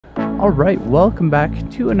Alright, welcome back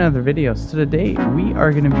to another video. So today we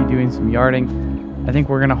are going to be doing some yarding. I think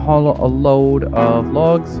we're going to haul a load of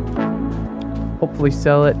logs, hopefully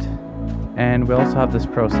sell it, and we also have this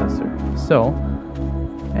processor.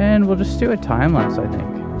 And we'll just do a time lapse, I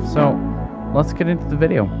think. So let's get into the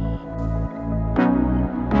video.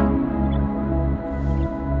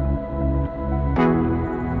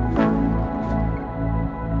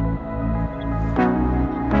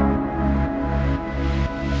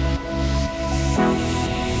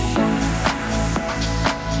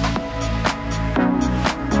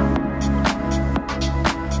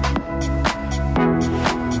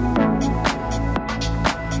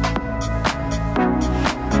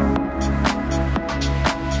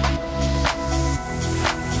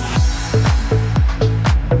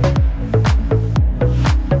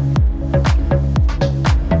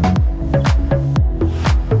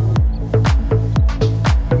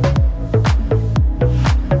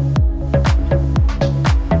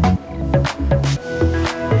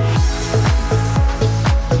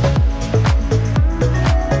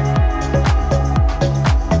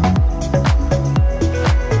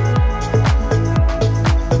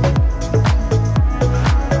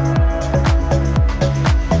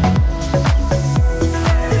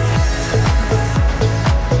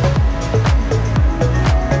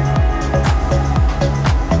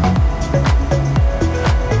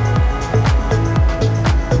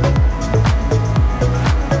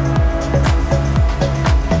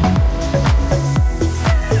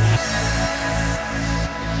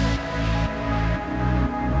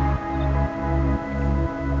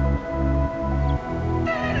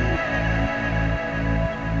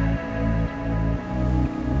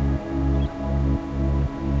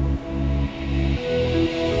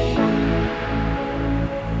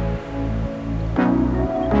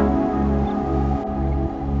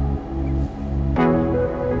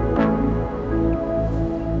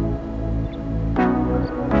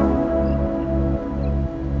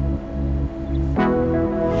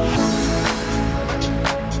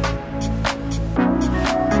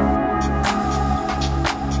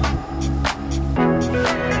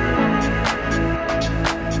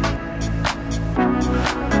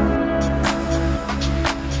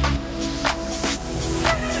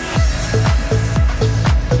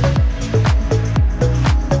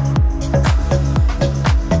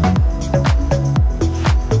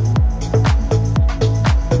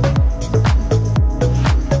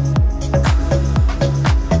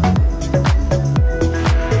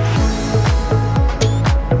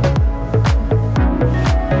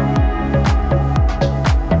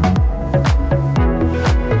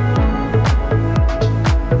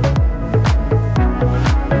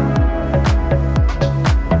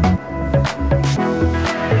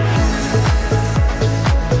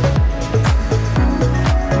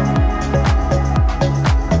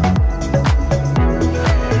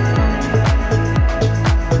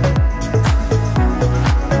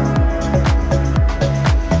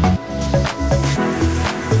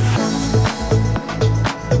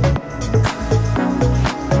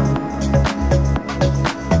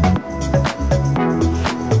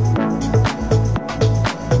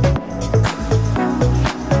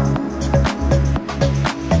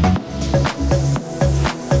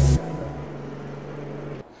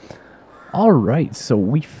 Alright, so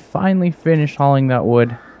we finally finished hauling that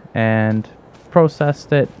wood and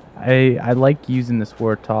processed it. I like using this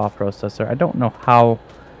Wartaw processor. I don't know how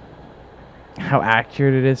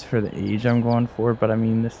accurate it is for the age I'm going for, but I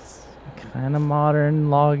mean, this is kind of modern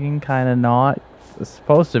logging, kind of not. It's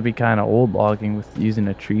supposed to be kind of old logging with using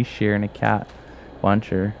a tree shear and a cat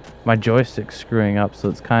buncher. My joystick's screwing up, so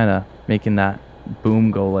it's kind of making that boom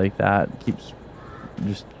go like that. It keeps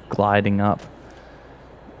just gliding up.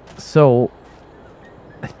 So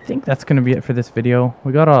I think that's going to be it for this video.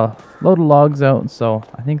 We got a load of logs out, so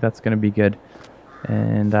I think that's going to be good.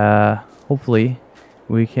 And hopefully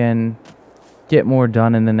we can get more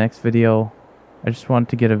done in the next video. I just wanted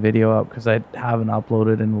to get a video up because I haven't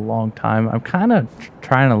uploaded in a long time. I'm kind of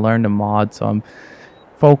trying to learn to mod, so I'm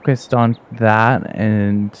focused on that.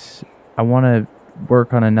 And I want to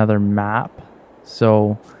work on another map,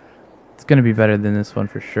 so it's going to be better than this one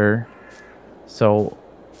for sure. So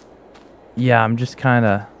yeah, I'm just kind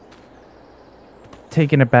of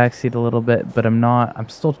taking a backseat a little bit, but I'm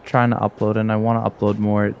still trying to upload, and I want to upload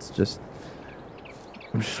more. It's just,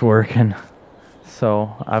 I'm just working.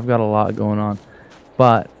 So I've got a lot going on.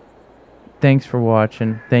 But thanks for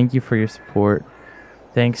watching. Thank you for your support.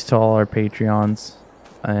 Thanks to all our Patreons.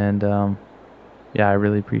 And yeah, I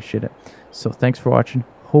really appreciate it. So thanks for watching.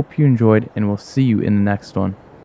 Hope you enjoyed, and we'll see you in the next one.